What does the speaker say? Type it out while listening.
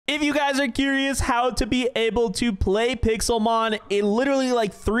If you guys are curious how to be able to play Pixelmon in literally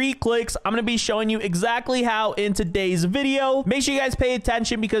like 3 clicks, I'm going to be showing you exactly how in today's video. Make sure you guys pay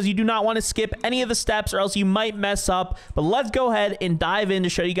attention because you do not want to skip any of the steps or else you might mess up. But let's go ahead and dive in to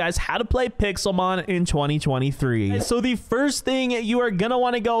show you guys how to play Pixelmon in 2023. So the first thing you are going to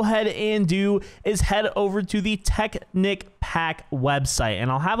want to go ahead and do is head over to the Technic Pack website,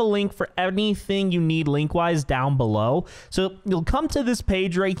 and I'll have a link for anything you need link-wise down below. So you'll come to this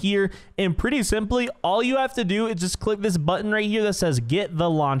page right here, and pretty simply, all you have to do is just click this button right here that says Get the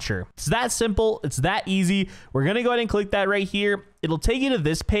Launcher. It's that simple. It's that easy. We're going to go ahead and click that right here. It'll take you to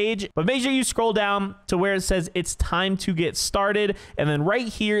this page, but make sure you scroll down to where it says it's time to get started. And then right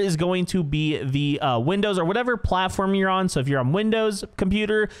here is going to be the Windows or whatever platform you're on. So if you're on Windows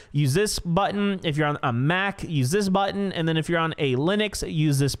computer, use this button. If you're on a Mac, use this button. And then if you're on a Linux,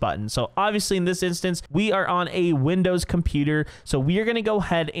 use this button. So obviously in this instance, we are on a Windows computer. So we are going to go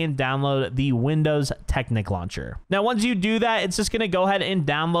ahead and download the Windows Technic Launcher. Now, once you do that, it's just going to go ahead and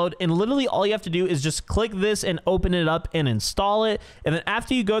download. And literally all you have to do is just click this and open it up and install it. And then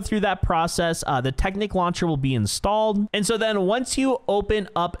after you go through that process, the Technic Launcher will be installed. And so then once you open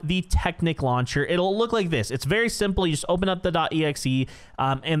up the Technic Launcher, it'll look like this. It's very simple. You just open up the .exe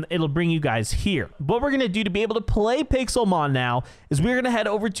and it'll bring you guys here. What we're going to do to be able to play Pixelmon now is we're going to head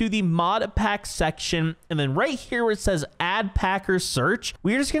over to the mod pack section. And then right here where it says add packer search,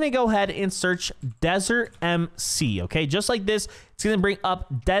 we're just going to go ahead and search DesertMC. Okay, just like this. It's going to bring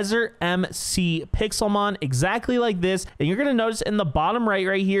up DesertMC Pixelmon exactly like this. And you're going to notice in the bottom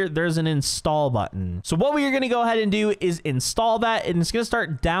right here, there's an install button. So what we're going to go ahead and do is install that. And it's going to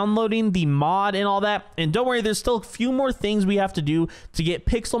start downloading the mod and all that. And don't worry, there's still a few more things we have to do to get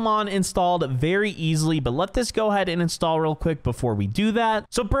Pixelmon installed very easily. But let this go ahead and install real quick before we do that.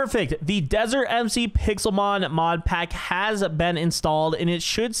 So perfect. The DesertMC Pixelmon mod pack has been installed. And it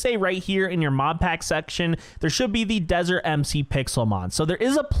should say right here in your mod pack section, there should be the DesertMC Pixelmon. So there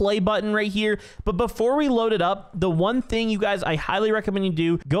is a play button right here, but before we load it up, the one thing you guys I highly recommend you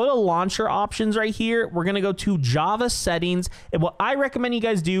do, go to launcher options right here. We're going to go to Java settings, and what I recommend you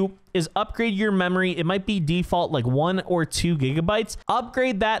guys do is upgrade your memory. It might be default like 1 or 2 gigabytes.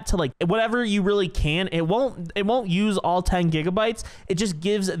 Upgrade that to like whatever you really can. It won't use all 10 gigabytes. It just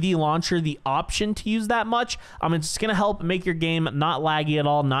gives the launcher the option to use that much. It's just gonna help make your game not laggy at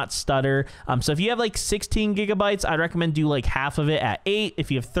all, not stutter. So if you have like 16 gigabytes, I'd recommend do like half of it at 8. If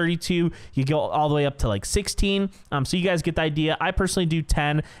you have 32, you go all the way up to like 16. So you guys get the idea. I personally do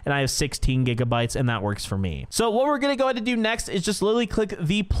 10 and I have 16 gigabytes and that works for me. So what we're gonna go ahead and do next is just literally click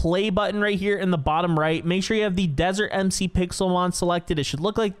the play button right here in the bottom right. Make sure you have the DesertMC Pixelmon selected. It should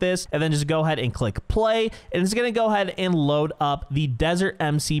look like this, and then just go ahead and click play, and it's going to go ahead and load up the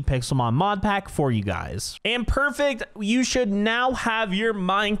DesertMC Pixelmon mod pack for you guys. And perfect, you should now have your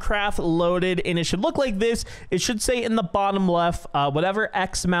Minecraft loaded, and it should look like this. It should say in the bottom left whatever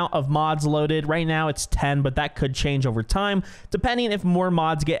X amount of mods loaded. Right now it's 10, but that could change over time depending if more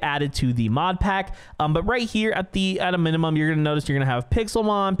mods get added to the mod pack. But right here at a minimum, you're going to notice you're going to have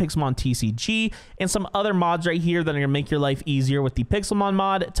Pixelmon TCG, and some other mods right here that are going to make your life easier with the Pixelmon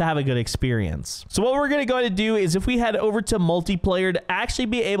mod to have a good experience. So what we're going to go ahead and do is if we head over to multiplayer to actually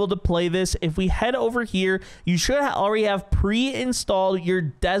be able to play this, if we head over here, you should already have pre-installed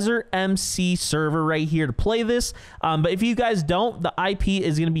your DesertMC server right here to play this. But if you guys don't, the IP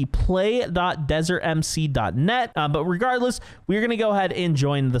is going to be play.desertmc.net. But regardless, we're going to go ahead and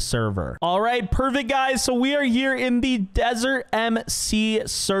join the server. All right, perfect guys. So we are here in the DesertMC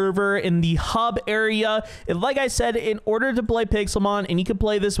server in the hub area. And like I said, in order to play Pixelmon, and you can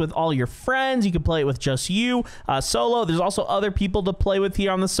play this with all your friends, you can play it with just you solo. There's also other people to play with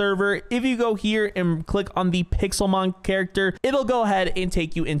here on the server. If you go here and click on the Pixelmon character, it'll go ahead and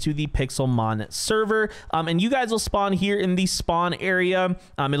take you into the Pixelmon server, and you guys will spawn here in the spawn area.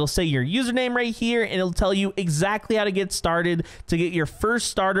 It'll say your username right here, and it'll tell you exactly how to get started to get your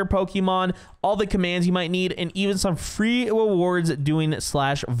first starter Pokemon, all the commands you might need, and even some free rewards doing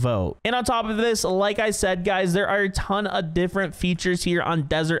 /vote. And on top of this, like I said, guys, there are a ton of different features here on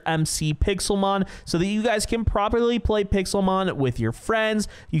DesertMC Pixelmon so that you guys can properly play Pixelmon with your friends.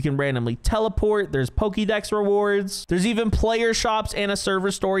 You can randomly teleport. There's Pokédex rewards. There's even player shops and a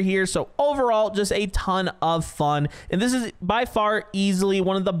server store here. So overall, just a ton of fun. And this is by far easily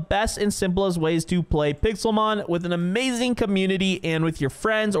one of the best and simplest ways to play Pixelmon with an amazing community and with your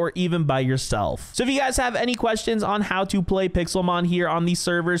friends or even by yourself. yourself. So if you guys have any questions on how to play Pixelmon here on the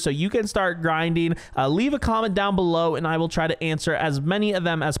server so you can start grinding, leave a comment down below and I will try to answer as many of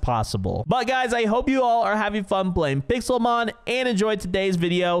them as possible. But guys, I hope you all are having fun playing Pixelmon and enjoyed today's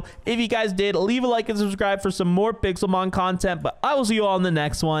video. If you guys did, leave a like and subscribe for some more Pixelmon content, but I will see you all in the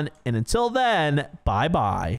next one. And until then, bye bye.